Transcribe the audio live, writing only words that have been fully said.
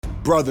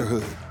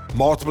brotherhood,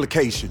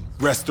 multiplication,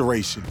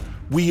 restoration.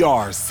 We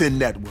are Sin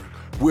Network.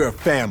 We're a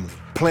family,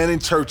 planting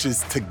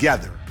churches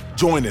together.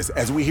 Join us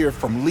as we hear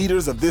from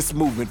leaders of this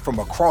movement from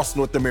across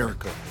North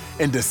America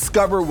and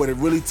discover what it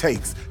really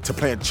takes to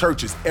plant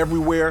churches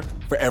everywhere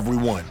for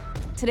everyone.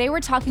 Today we're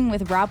talking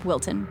with Rob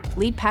Wilton,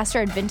 lead pastor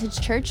at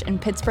Vintage Church in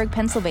Pittsburgh,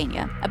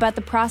 Pennsylvania, about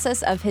the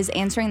process of his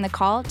answering the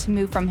call to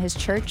move from his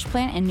church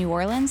plant in New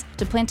Orleans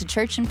to plant a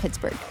church in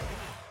Pittsburgh.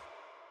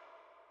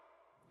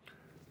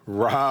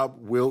 Rob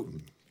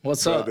Wilton.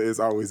 What's Brother, up? it's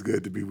always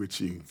good to be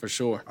with you. For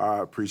sure. I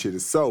appreciate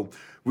it. So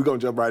we're going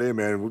to jump right in,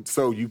 man.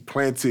 So you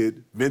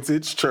planted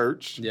Vintage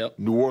Church, Yep.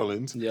 New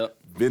Orleans, Yep.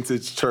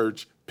 Vintage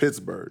Church,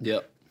 Pittsburgh.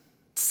 Yep.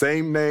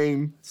 Same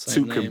name, Same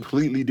two name.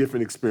 completely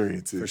different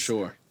experiences. For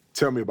sure.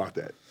 Tell me about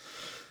that.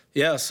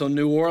 Yeah, so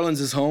New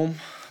Orleans is home.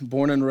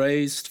 Born and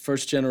raised,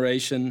 first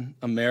generation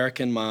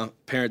American. My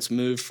parents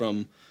moved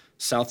from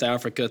South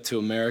Africa to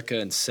America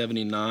in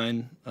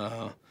 '79.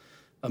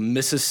 A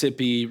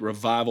Mississippi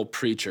revival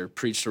preacher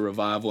preached a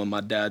revival in my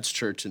dad's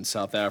church in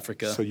South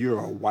Africa. So you're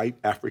a white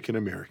African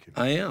American.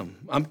 I am.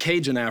 I'm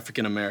Cajun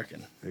African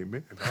American.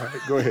 Amen. All right,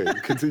 go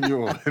ahead.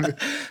 Continue on.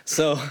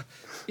 So,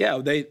 yeah,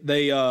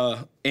 they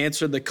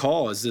answered the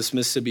call as this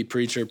Mississippi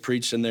preacher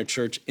preached in their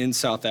church in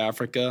South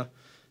Africa.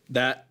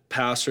 That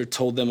pastor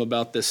told them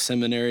about this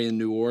seminary in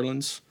New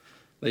Orleans.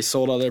 They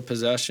sold all their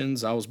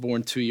possessions. I was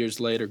born 2 years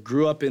later,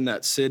 grew up in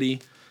that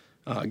city,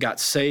 got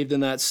saved in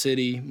that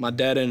city. My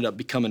dad ended up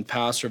becoming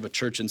pastor of a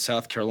church in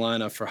South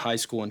Carolina for high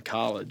school and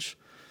college.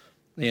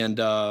 And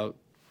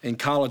in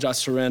college, I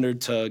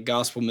surrendered to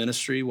gospel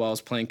ministry while I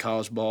was playing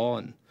college ball.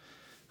 And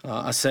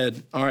I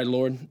said, all right,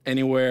 Lord,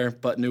 anywhere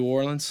but New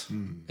Orleans.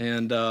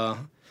 And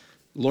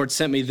Lord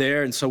sent me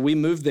there. And so we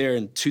moved there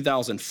in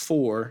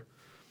 2004.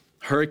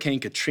 Hurricane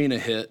Katrina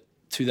hit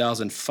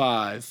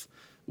 2005,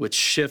 which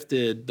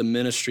shifted the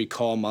ministry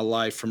call in my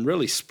life from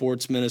really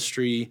sports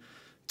ministry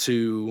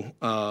to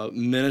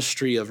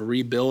ministry of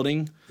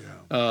rebuilding,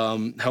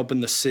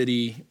 helping the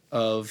city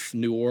of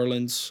New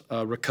Orleans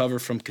recover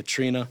from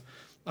Katrina.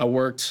 I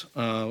worked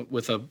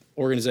with an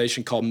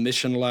organization called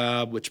Mission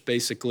Lab, which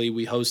basically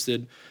we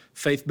hosted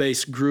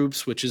faith-based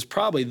groups, which is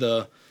probably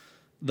the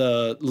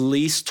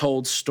least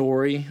told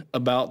story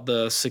about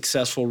the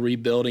successful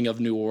rebuilding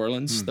of New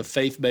Orleans, the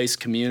faith-based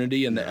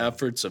community and the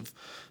efforts of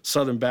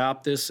Southern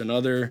Baptists and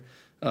other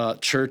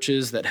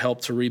churches that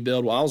helped to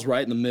rebuild. Well, I was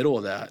right in the middle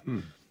of that.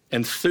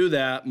 And through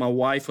that, my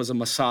wife was a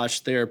massage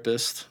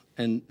therapist,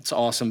 and it's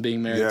awesome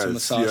being married to a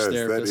massage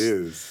therapist. That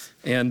is.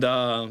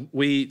 And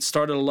we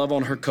started to love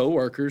on her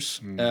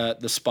coworkers at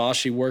the spa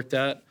she worked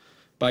at.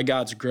 By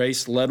God's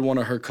grace, led one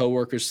of her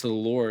coworkers to the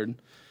Lord.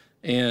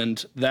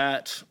 And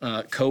that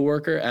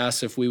coworker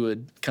asked if we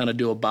would kind of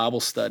do a Bible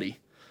study.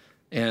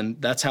 And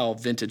that's how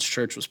Vintage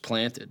Church was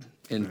planted.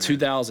 In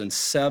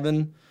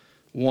 2007,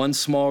 one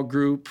small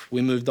group,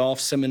 we moved off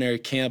seminary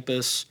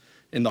campus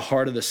in the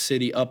heart of the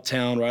city,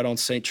 uptown, right on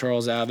St.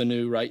 Charles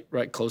Avenue,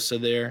 right close to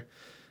there.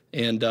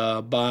 And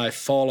by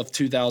fall of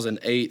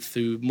 2008,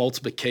 through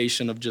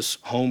multiplication of just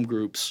home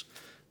groups,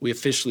 we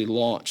officially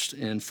launched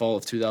in fall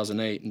of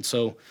 2008. And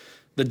so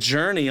the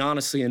journey,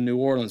 honestly, in New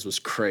Orleans was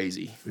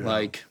crazy.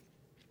 Like,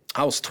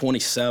 I was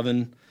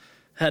 27,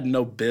 had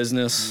no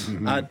business.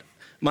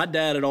 My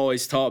dad had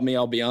always taught me,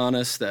 I'll be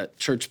honest, that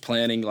church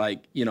planting,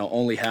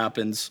 only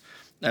happens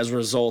as a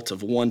result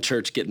of one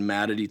church getting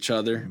mad at each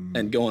other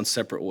and going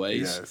separate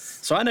ways. Yes.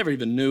 So I never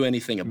even knew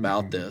anything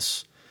about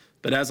this.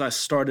 But as I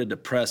started to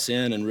press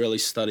in and really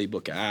study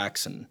Book of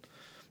Acts and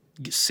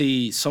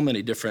see so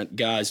many different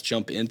guys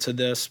jump into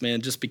this,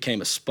 man, just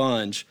became a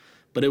sponge.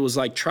 But it was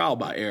like trial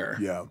by error.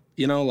 Yeah.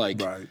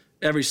 Right.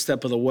 Every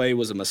step of the way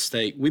was a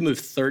mistake. We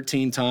moved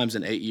 13 times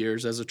in 8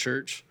 years as a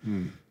church.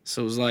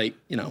 So it was like,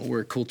 we're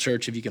a cool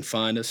church if you can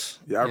find us.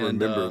 Yeah, I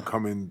remember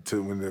coming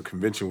to when the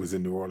convention was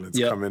in New Orleans,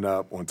 coming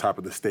up on top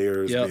of the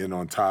stairs, being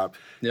on top,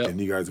 and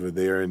you guys were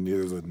there, and there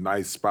was a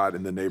nice spot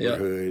in the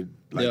neighborhood,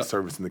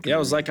 servicing the community. Yeah, it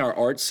was like our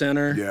art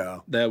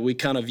center that we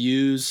kind of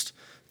used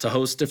to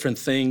host different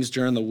things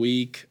during the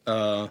week.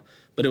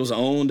 But it was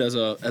owned as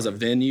a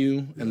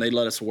venue, and they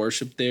let us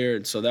worship there.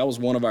 And so that was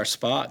one of our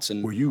spots.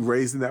 And were you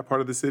raised in that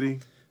part of the city?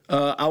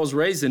 I was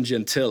raised in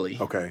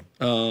Gentilly. Okay.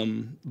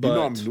 But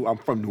I'm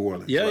from New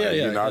Orleans. Yeah, right?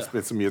 yeah. I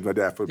spent some years with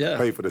my dad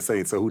played for the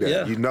Saints. So who that?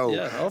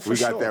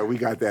 Yeah. We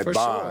got that for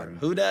bond.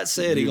 Sure. Who that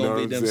said he gonna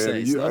beat them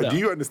Saints? Do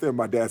you understand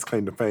what my dad's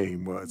claim to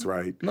fame was,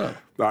 right? No. All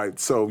right.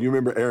 So you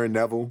remember Aaron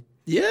Neville?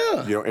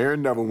 Yeah.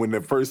 Aaron Neville, when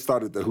they first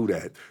started the Who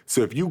Dat.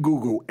 So if you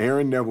Google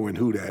Aaron Neville and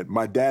Who Dat,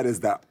 my dad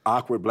is that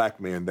awkward black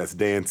man that's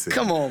dancing.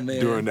 Come on,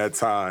 man. During that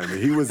time. And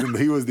he was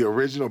the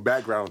original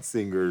background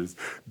singers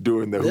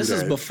during the Who Dat. This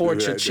is before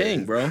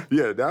Cha-Ching, bro.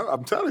 Yeah,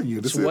 I'm telling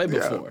you. This is way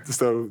before.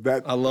 So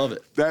I love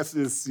it. That's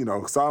just,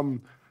 so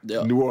I'm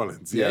New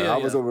Orleans. I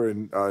was over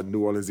in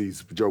New Orleans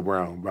East with Joe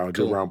Brown,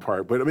 Joe Brown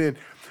Park. But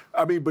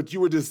but you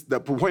were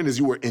the point is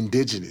you were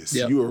indigenous.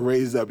 Yep. You were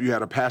raised up, you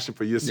had a passion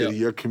for your city,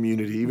 your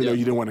community, even though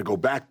you didn't want to go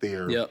back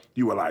there. Yep.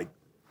 You were like,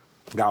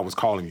 God was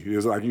calling you. It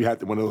was like you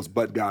had one of those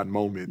but God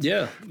moments.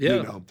 Yeah.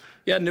 You know?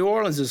 Yeah, New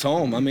Orleans is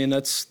home. I mean,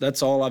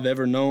 that's all I've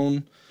ever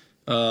known.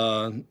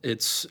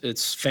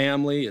 It's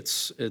family.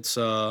 It's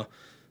the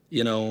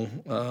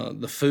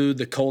food,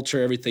 the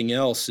culture, everything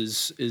else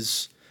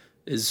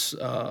is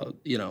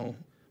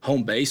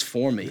home base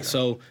for me. Yeah.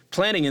 So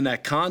planning in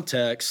that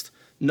context,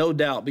 no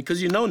doubt,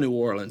 because New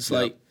Orleans.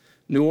 Like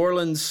New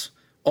Orleans,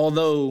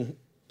 although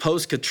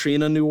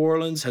post-Katrina New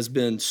Orleans has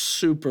been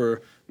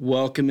super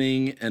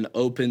welcoming and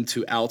open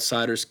to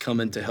outsiders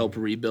coming to help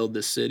rebuild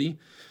the city,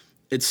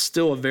 it's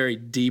still a very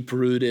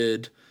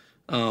deep-rooted,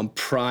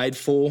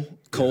 prideful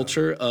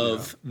culture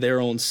of their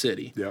own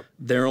city,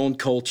 their own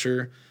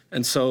culture.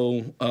 And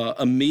so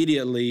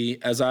immediately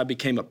as I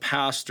became a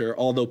pastor,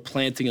 although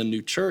planting a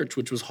new church,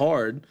 which was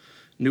hard,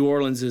 New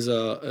Orleans is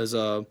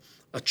a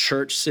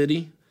church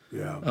city.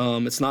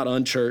 It's not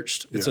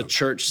unchurched. It's a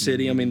church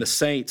city. I mean, the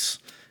saints,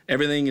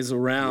 everything is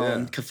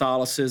around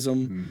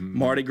Catholicism.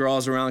 Mardi Gras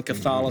is around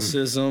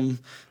Catholicism.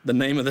 The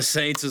name of the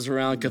saints is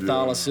around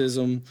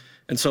Catholicism.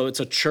 And so it's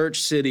a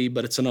church city,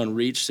 but it's an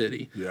unreached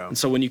city. And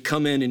so when you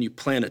come in and you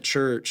plant a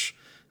church,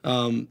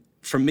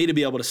 for me to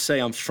be able to say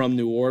I'm from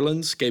New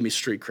Orleans gave me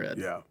street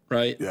cred.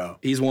 Right?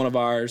 He's one of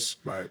ours.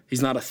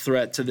 He's not a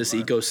threat to this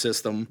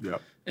ecosystem.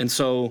 And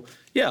so,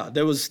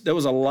 there was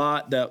a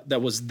lot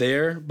that was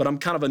there, but I'm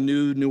kind of a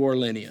new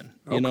Orleanian.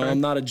 You know, I'm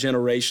not a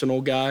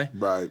generational guy.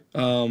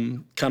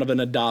 Kind of an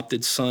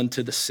adopted son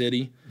to the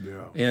city.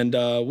 And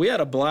we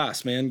had a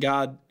blast, man.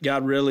 God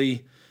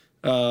really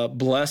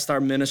blessed our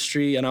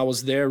ministry, and I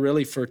was there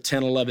really for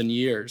 10, 11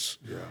 years.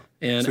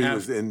 And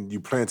so you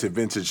planted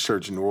Vintage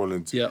Church in New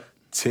Orleans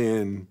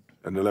 10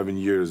 and 11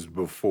 years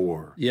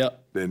before.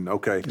 Then,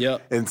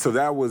 and so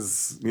that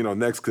was,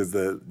 next, because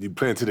you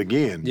planted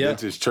again,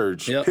 Vintage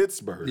Church,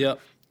 Pittsburgh.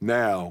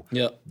 Now,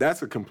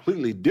 that's a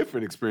completely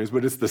different experience,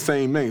 but it's the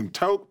same name.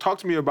 Talk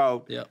to me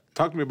about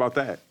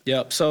that.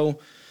 So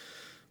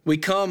we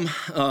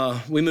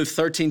moved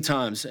 13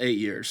 times, 8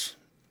 years.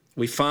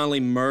 We finally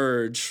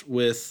merged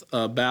with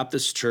a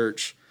Baptist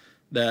church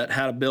that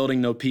had a building,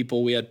 no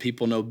people. We had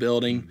people, no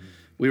building.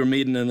 We were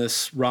meeting in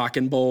this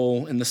rockin'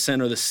 bowl in the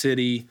center of the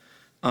city,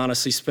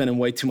 honestly spending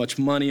way too much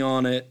money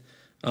on it.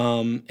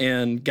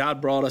 And God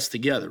brought us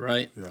together,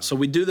 right? So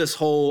we do this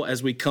whole,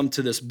 as we come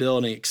to this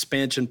building,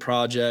 expansion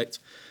project,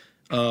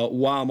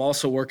 while I'm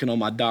also working on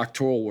my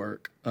doctoral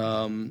work.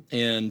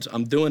 And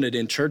I'm doing it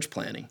in church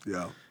planning.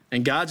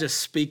 And God just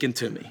speaking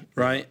to me,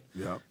 right?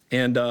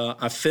 And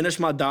I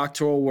finished my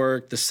doctoral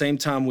work the same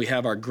time we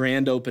have our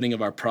grand opening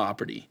of our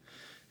property.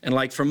 And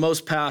like for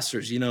most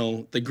pastors,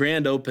 the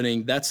grand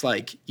opening, that's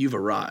like you've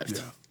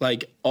arrived.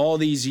 Like all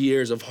these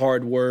years of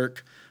hard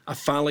work, I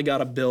finally got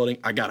a building.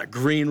 I got a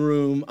green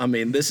room. I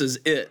mean, this is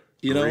it.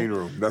 Green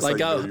room. That's like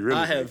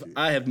I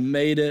have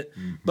made it.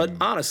 But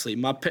honestly,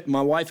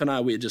 my wife and I,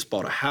 we had just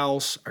bought a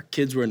house. Our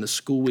kids were in the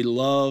school we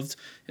loved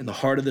in the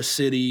heart of the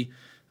city.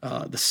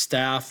 The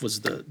staff was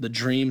the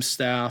dream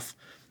staff.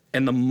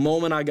 And the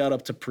moment I got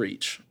up to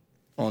preach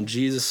on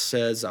Jesus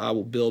Says, I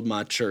Will Build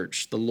My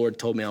Church, the Lord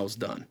told me I was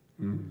done.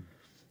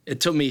 It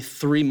took me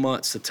 3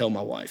 months to tell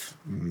my wife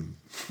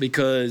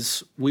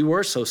because we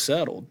were so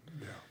settled.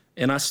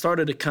 And I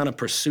started to kind of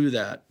pursue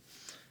that.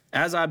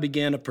 As I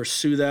began to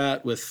pursue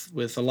that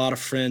with a lot of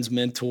friends,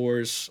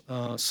 mentors,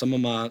 some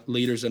of my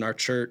leaders in our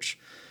church,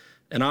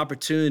 an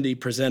opportunity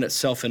presented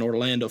itself in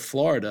Orlando,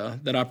 Florida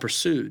that I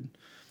pursued.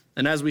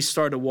 And as we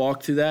started to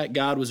walk through that,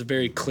 God was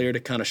very clear to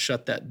kind of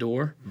shut that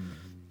door.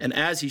 And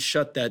as he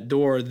shut that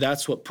door,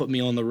 that's what put me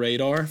on the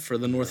radar for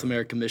the North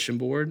American Mission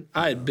Board.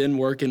 I had been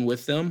working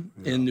with them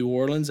in New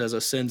Orleans as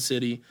a Sin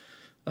City,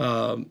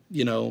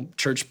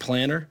 church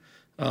planner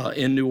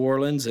in New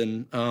Orleans.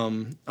 And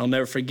I'll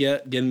never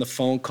forget getting the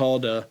phone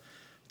call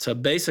to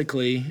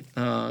basically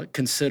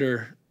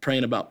consider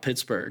praying about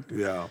Pittsburgh.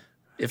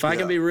 If I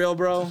can be real,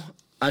 bro,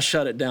 I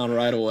shut it down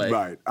right away.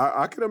 Right.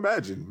 I can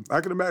imagine.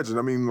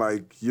 I mean,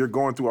 like, you're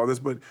going through all this,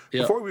 but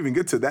before we even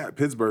get to that,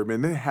 Pittsburgh,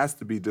 man, there has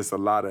to be just a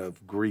lot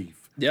of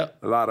grief. A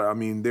lot of,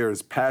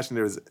 there's passion.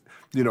 There's,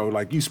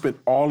 like you spent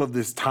all of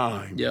this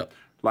time,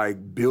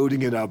 like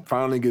building it up,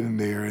 finally getting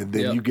there, and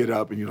then you get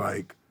up and you're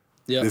like,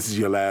 this is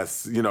your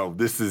last,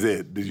 this is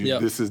it.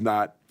 This is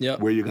not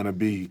where you're going to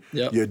be.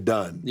 You're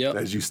done,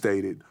 as you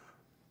stated.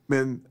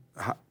 Man,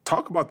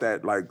 talk about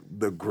that, like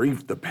the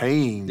grief, the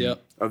pain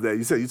of that.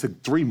 You said you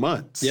took 3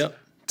 months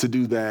to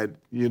do that,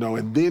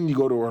 and then you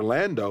go to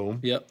Orlando,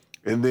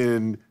 and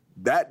then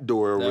that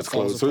door was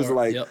closed. So it's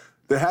like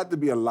there had to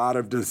be a lot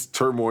of this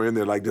turmoil in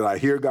there. Like, did I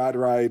hear God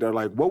right? Or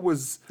like, what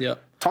was?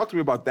 Talk to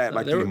me about that,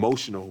 like the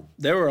emotional.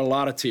 There were a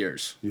lot of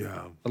tears.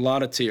 A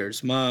lot of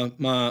tears.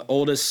 My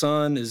oldest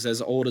son is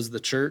as old as the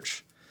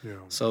church.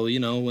 So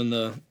when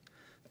the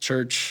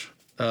church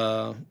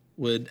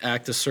would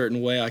act a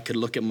certain way, I could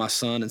look at my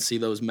son and see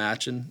those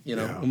matching.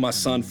 When my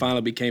son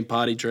finally became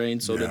potty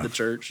trained, so did the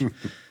church.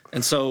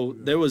 And so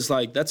there was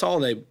like, that's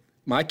all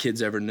my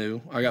kids ever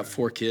knew. I got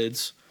 4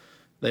 kids.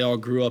 They all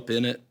grew up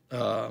in it.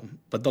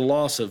 But the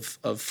loss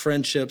of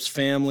friendships,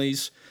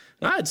 families,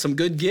 And I had some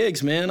good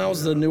gigs, man. I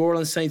was the New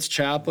Orleans Saints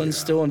chaplain,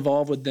 still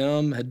involved with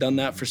them, had done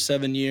that for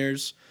 7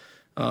 years,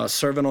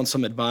 serving on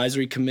some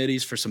advisory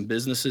committees for some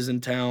businesses in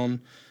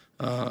town.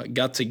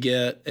 Got to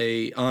get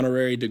a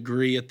honorary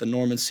degree at the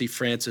Norman C.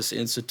 Francis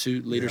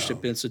Institute,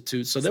 Leadership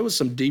Institute. So there was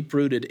some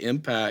deep-rooted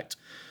impact.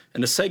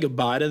 And to say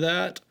goodbye to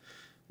that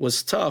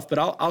was tough. But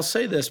I'll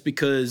say this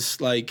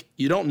because, like,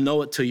 you don't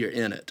know it till you're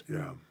in it.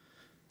 Yeah.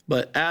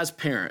 But as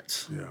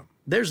parents,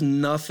 there's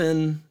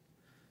nothing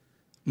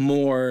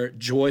more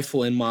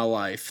joyful in my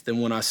life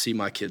than when I see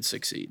my kids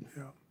succeed.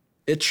 Yeah.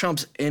 It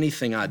trumps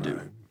anything I do.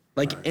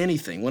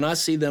 Anything. When I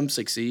see them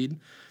succeed,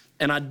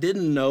 and I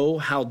didn't know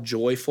how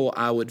joyful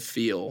I would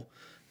feel.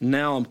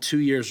 Now I'm 2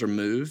 years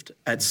removed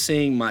at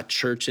seeing my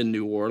church in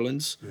New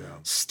Orleans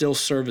still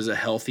serve as a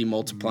healthy,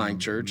 multiplying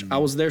church. I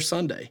was there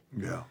Sunday.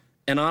 Yeah.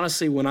 And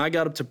honestly, when I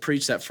got up to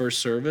preach that first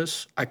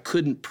service, I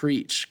couldn't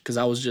preach because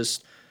I was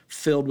just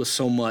filled with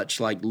so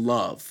much like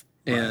love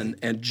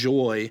and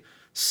joy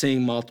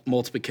seeing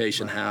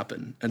multiplication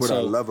happen. And what I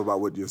love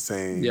about what you're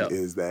saying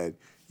is that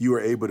you were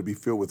able to be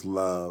filled with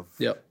love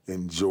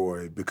and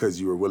joy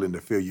because you were willing to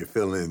feel your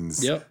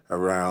feelings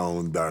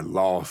around the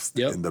loss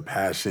and the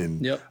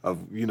passion of,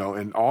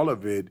 and all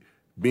of it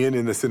being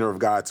in the center of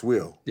God's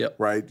will,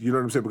 right? You know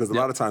what I'm saying? Because a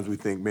lot of times we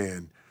think,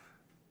 man,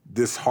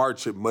 this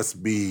hardship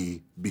must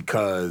be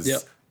because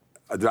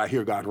did I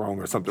hear God wrong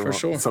or something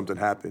wrong? Something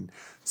happened.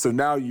 So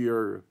now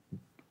you're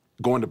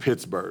going to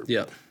Pittsburgh.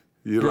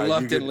 You're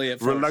reluctantly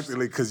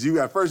reluctantly, because you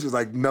at first was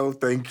like, no,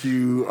 thank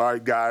you, all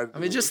right, God. I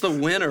mean, just the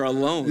winter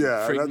alone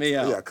freaked me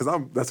out. Yeah, because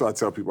that's what I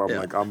tell people.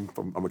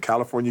 I'm a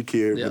California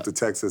kid, went to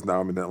Texas, now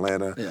I'm in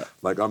Atlanta. Yeah.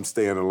 Like, I'm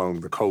staying along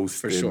the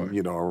coast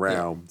and,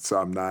 around, so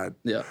I'm not.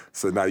 Yeah.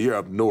 So now you're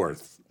up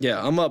north. Yeah,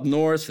 I'm up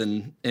north,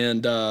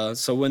 and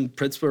so when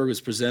Pittsburgh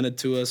was presented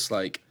to us,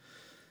 like,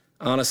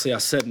 honestly, I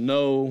said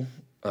no.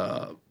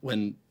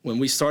 When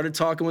we started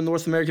talking with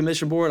North American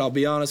Mission Board, I'll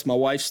be honest, my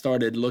wife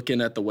started looking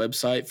at the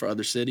website for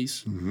other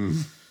cities. Mm-hmm.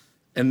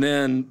 And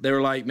then they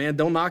were like, man,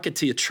 don't knock it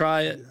till you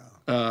try it.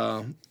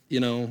 Yeah.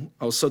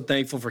 I was so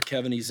thankful for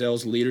Kevin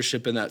Ezel's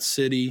leadership in that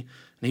city.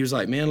 And he was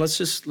like, man,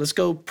 let's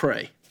go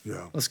pray.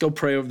 Yeah. Let's go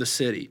pray over the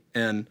city.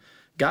 And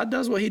God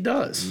does what he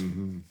does,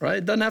 right?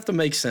 It doesn't have to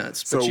make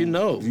sense, but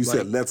You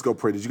said, let's go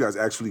pray. Did you guys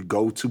actually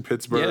go to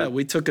Pittsburgh? Yeah,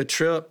 we took a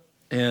trip,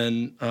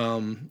 and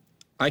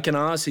I can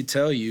honestly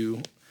tell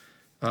you,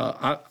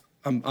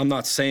 I'm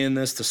not saying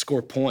this to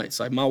score points.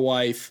 Like, my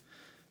wife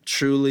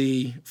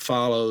truly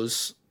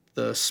follows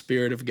the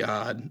Spirit of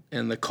God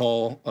and the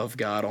call of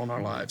God on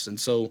our lives. And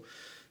so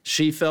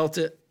she felt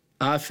it.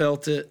 I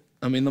felt it.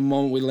 I mean, the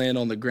moment we land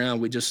on the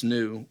ground, we just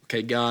knew,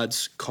 okay,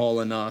 God's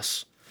calling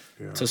us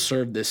to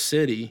serve this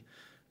city,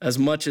 as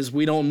much as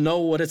we don't know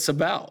what it's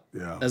about,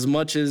 as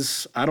much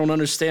as I don't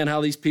understand how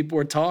these people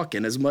are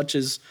talking, as much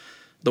as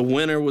the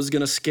winter was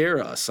going to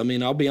scare us. I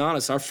mean, I'll be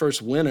honest, our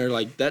first winter,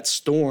 like that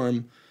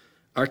storm,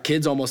 our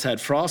kids almost had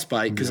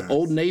frostbite because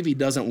Old Navy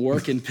doesn't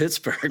work in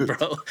Pittsburgh,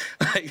 bro.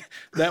 Like,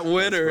 that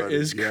winter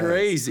is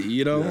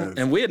crazy,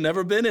 and we had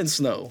never been in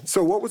snow.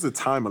 So what was the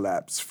time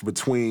elapse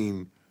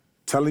between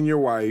telling your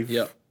wife,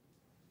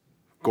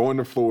 going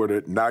to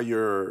Florida, now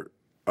you're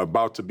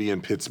about to be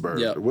in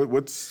Pittsburgh?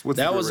 What's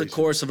that was a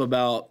course of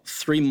about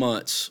 3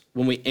 months.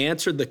 When we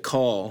answered the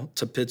call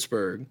to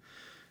Pittsburgh,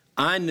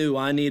 I knew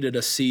I needed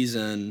a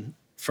season,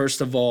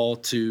 first of all,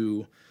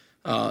 to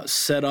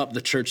set up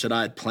the church that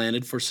I had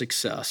planted for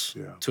success,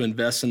 to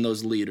invest in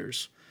those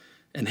leaders.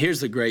 And here's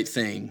the great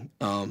thing.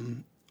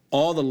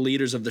 All the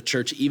leaders of the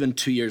church, even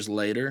 2 years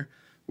later,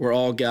 were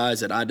all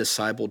guys that I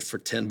discipled for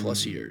 10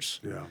 plus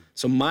years. Yeah.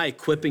 So my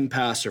equipping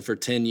pastor for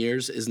 10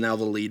 years is now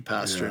the lead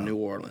pastor in New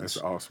Orleans. That's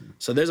awesome.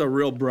 So there's a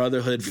real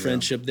brotherhood,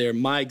 friendship there.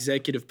 My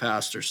executive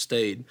pastor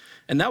stayed.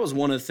 And that was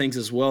one of the things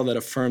as well that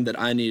affirmed that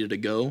I needed to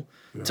go.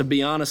 Yeah. To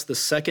be honest, the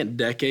second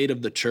decade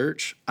of the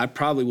church, I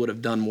probably would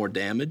have done more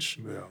damage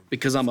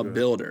because I'm a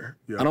builder.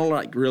 Yeah. I don't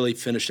like really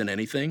finishing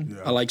anything.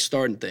 Yeah. I like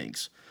starting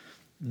things.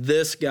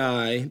 This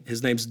guy,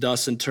 his name's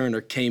Dustin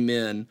Turner, came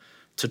in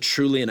to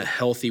truly in a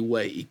healthy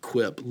way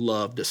equip,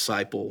 love,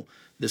 disciple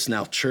this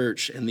now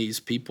church and these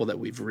people that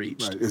we've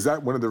reached. Right. Is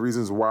that one of the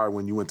reasons why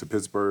when you went to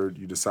Pittsburgh,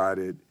 you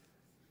decided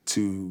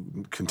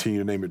to continue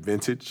to name it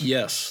Vintage?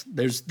 Yes.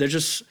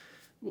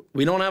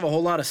 We don't have a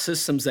whole lot of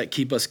systems that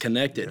keep us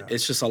connected. Yeah.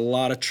 It's just a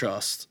lot of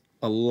trust,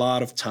 a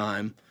lot of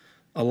time,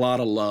 a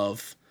lot of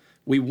love.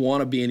 We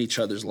want to be in each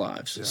other's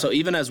lives. Yeah. So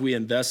even as we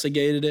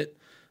investigated it,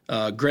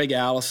 Greg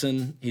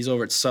Allison, he's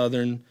over at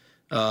Southern,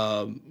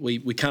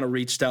 we kind of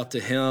reached out to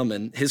him,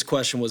 and his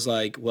question was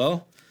like,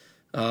 well,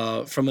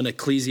 from an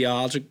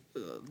ecclesiology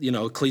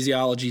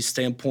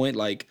standpoint,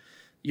 like,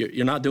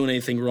 you're not doing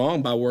anything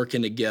wrong by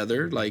working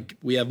together. Like,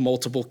 we have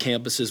multiple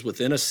campuses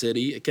within a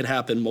city. It could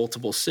happen in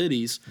multiple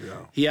cities. Yeah.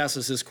 He asked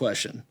us this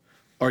question: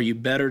 are you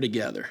better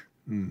together?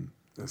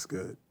 That's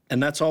good.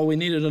 And that's all we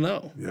needed to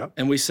know. Yep.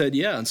 And we said,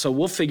 yeah. And so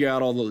we'll figure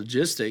out all the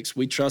logistics.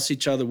 We trust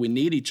each other. We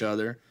need each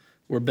other.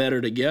 We're better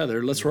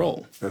together. Let's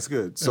roll. That's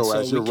good. So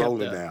as you're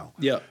rolling now,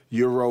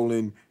 you're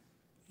rolling.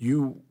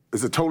 You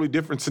it's a totally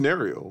different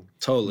scenario.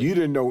 Totally. You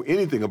didn't know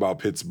anything about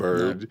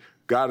Pittsburgh. No.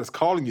 God is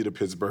calling you to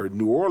Pittsburgh.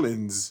 New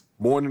Orleans,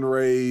 born and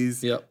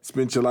raised,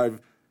 spent your life.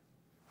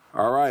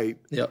 All right.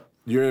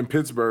 You're in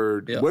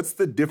Pittsburgh. What's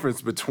the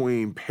difference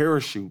between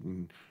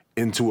parachuting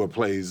into a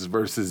place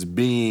versus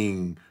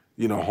being,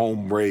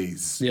 home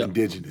raised,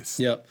 indigenous?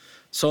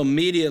 So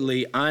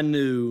immediately I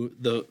knew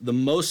the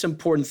most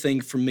important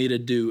thing for me to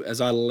do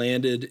as I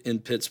landed in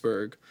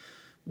Pittsburgh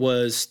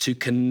was to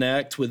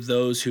connect with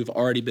those who've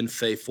already been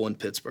faithful in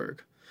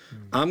Pittsburgh.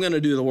 I'm going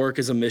to do the work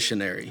as a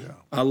missionary.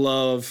 I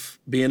love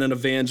being an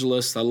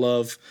evangelist. I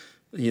love,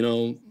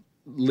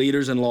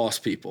 leaders and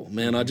lost people.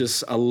 Man,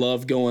 I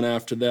love going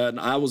after that. And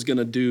I was going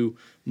to do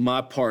my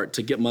part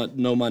to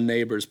know my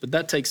neighbors, but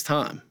that takes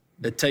time.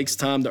 It takes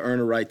time to earn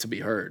a right to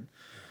be heard.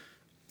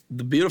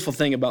 The beautiful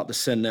thing about the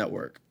Send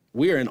Network,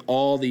 we are in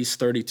all these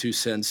 32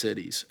 Send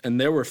cities, and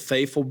there were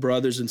faithful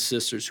brothers and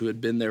sisters who had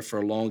been there for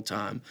a long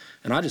time,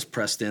 and I just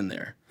pressed in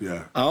there.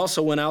 I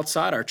also went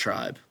outside our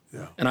tribe,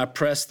 and I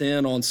pressed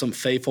in on some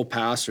faithful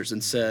pastors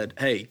and said,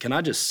 hey, can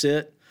I just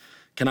sit?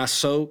 Can I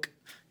soak?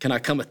 Can I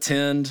come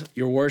attend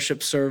your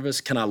worship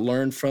service? Can I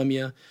learn from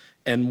you?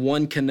 And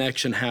one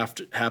connection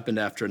happened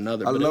after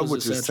another. I love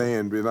what you're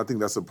saying, and I think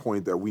that's a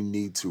point that we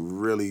need to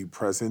really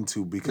press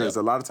into, because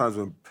a lot of times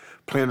when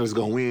planners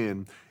go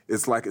in,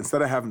 it's like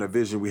instead of having a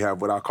vision, we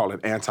have what I call an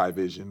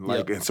anti-vision.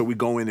 And so we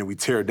go in and we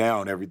tear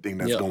down everything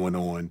that's going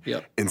on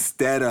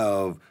instead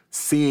of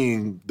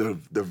seeing the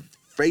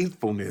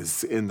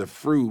faithfulness in the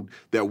fruit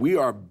that we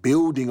are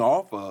building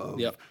off of,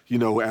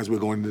 as we're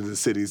going into the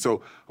city.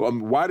 So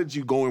why did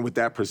you go in with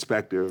that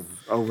perspective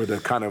over the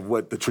kind of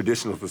what the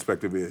traditional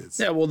perspective is?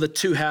 Yeah, well, the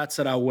two hats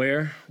that I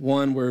wear,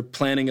 one, we're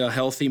planning a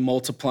healthy,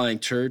 multiplying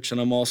church, and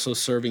I'm also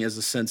serving as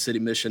a Send City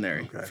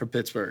missionary for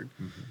Pittsburgh.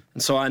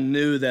 And so I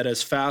knew that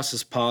as fast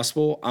as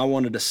possible, I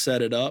wanted to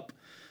set it up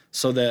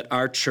so that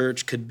our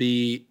church could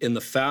be in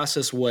the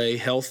fastest way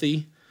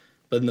healthy,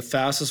 but in the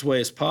fastest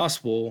way as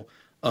possible,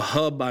 a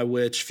hub by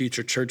which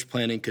future church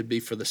planning could be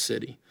for the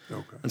city.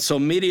 And so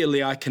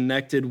immediately I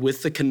connected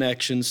with the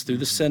connections through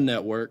the Send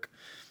Network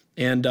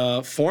and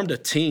formed a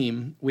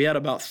team. We had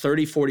about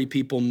 30, 40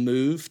 people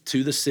move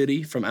to the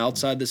city from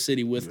outside the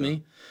city with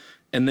me.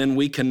 And then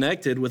we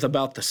connected with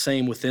about the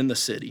same within the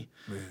city.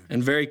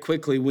 And very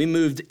quickly, we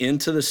moved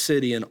into the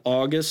city in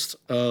August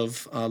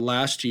of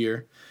last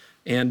year.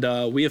 And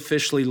we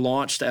officially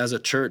launched as a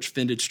church,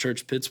 Vintage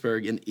Church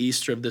Pittsburgh, in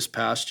Easter of this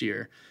past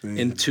year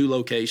in 2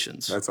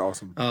 locations. That's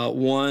awesome.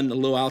 One a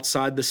little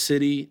outside the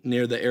city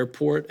near the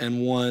airport,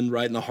 and one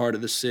right in the heart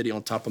of the city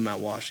on top of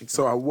Mount Washington.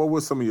 So what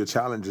were some of your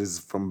challenges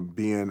from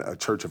being a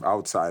church of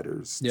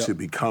outsiders to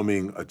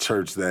becoming a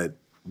church that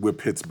with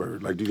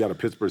Pittsburgh? Like, do you got a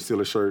Pittsburgh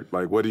Steelers shirt?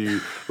 Like, what do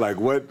you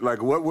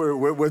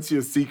what's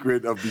your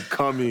secret of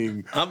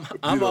becoming?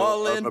 I'm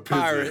all in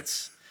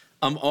Pirates.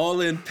 I'm all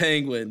in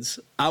Penguins.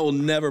 I will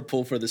never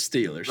pull for the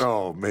Steelers.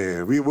 Oh,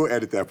 man. We'll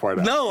edit that part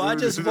out. No, I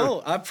just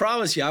won't. I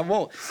promise you, I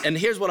won't. And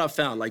here's what I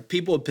found. Like,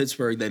 people in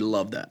Pittsburgh, they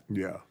love that.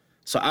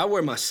 So I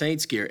wear my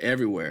Saints gear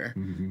everywhere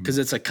because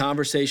it's a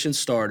conversation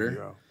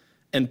starter.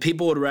 And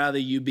people would rather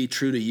you be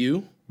true to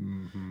you.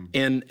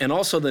 And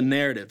also the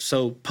narrative.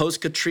 So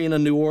post-Katrina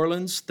New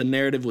Orleans, the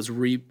narrative was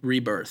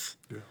rebirth.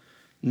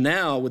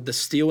 Now, with the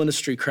steel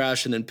industry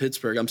crashing in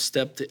Pittsburgh, I've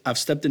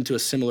stepped into a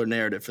similar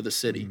narrative for the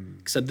city,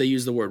 except they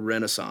use the word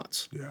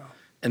renaissance.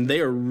 And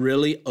they are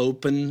really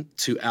open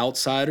to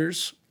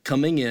outsiders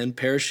coming in,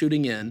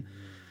 parachuting in,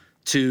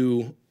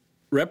 to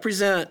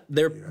represent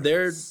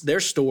their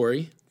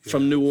story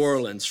from New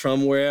Orleans,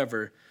 from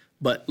wherever,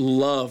 but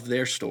love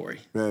their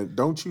story. Man,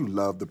 don't you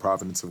love the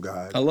providence of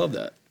God? I love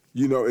that.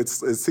 It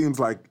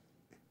seems like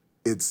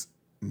it's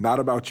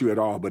not about you at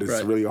all, but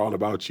it's really all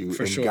about you.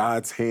 For and sure.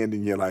 God's hand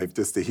in your life,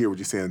 just to hear what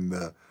you're saying,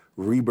 the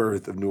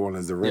rebirth of New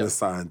Orleans, the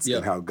Renaissance,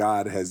 and how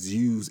God has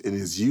used and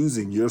is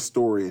using your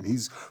story, and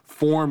he's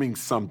forming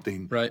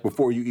something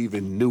before you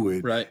even knew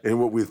it. And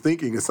what we're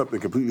thinking is something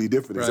completely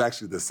different. It's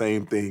actually the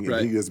same thing,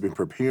 and he has been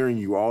preparing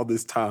you all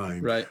this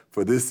time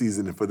for this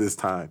season and for this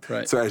time.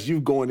 So as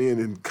you've gone in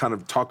and kind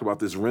of talked about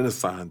this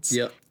Renaissance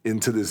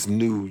into this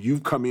new,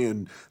 you've come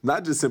in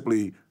not just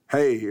simply,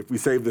 hey, if we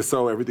save the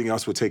soul, everything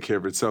else will take care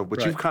of itself.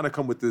 But you've kind of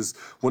come with this,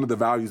 one of the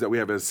values that we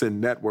have as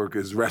Send Network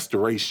is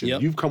restoration.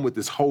 You've come with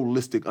this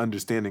holistic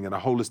understanding and a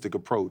holistic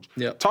approach.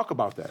 Talk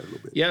about that a little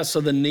bit. Yeah,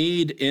 so the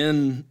need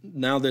in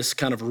now this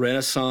kind of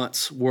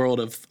Renaissance world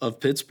of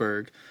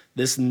Pittsburgh,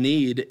 this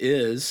need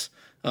is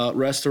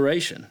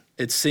restoration.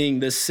 It's seeing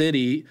this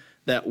city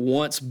that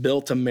once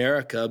built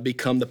America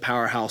become the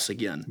powerhouse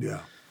again.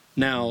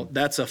 Now,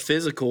 that's a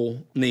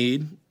physical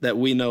need that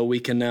we know we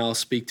can now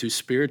speak to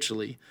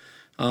spiritually.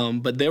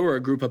 But there were a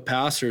group of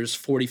pastors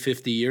 40,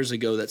 50 years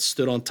ago that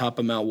stood on top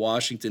of Mount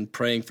Washington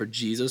praying for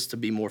Jesus to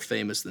be more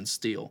famous than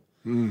steel.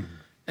 And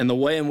the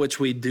way in which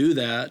we do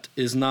that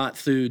is not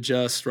through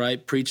just,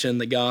 preaching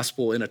the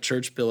gospel in a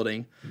church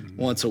building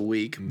once a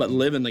week, but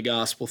living the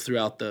gospel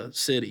throughout the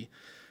city.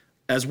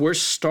 As we're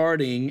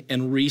starting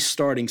and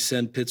restarting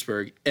Send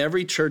Pittsburgh,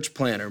 every church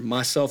planner,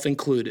 myself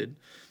included,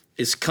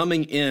 is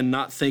coming in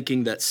not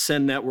thinking that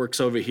Send Network's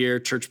over here,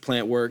 Church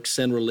Plant Works,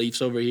 Send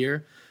Relief's over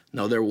here.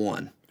 No, they're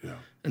one. Yeah.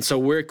 And so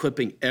we're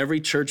equipping every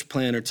church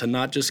planter to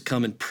not just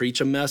come and preach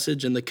a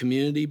message in the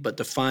community, but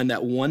to find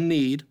that one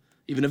need,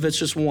 even if it's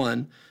just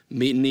one,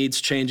 meet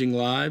needs, changing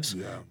lives,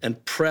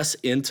 and press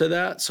into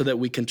that so that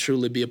we can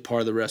truly be a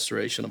part of the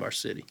restoration of our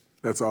city.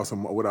 That's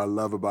awesome. What I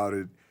love about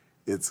it,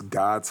 it's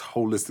God's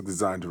holistic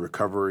design to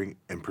recovering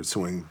and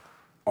pursuing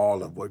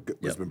all of what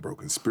has been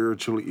broken,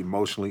 spiritually,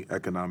 emotionally,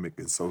 economic,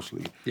 and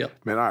socially.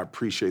 Man, I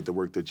appreciate the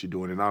work that you're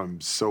doing, and I'm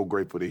so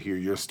grateful to hear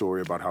your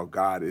story about how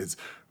God is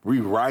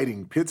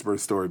rewriting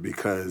Pittsburgh's story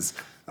because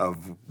of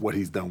what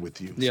he's done with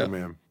you. So,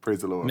 man,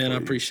 praise the Lord. Man, I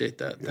appreciate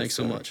that. Thanks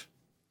so much.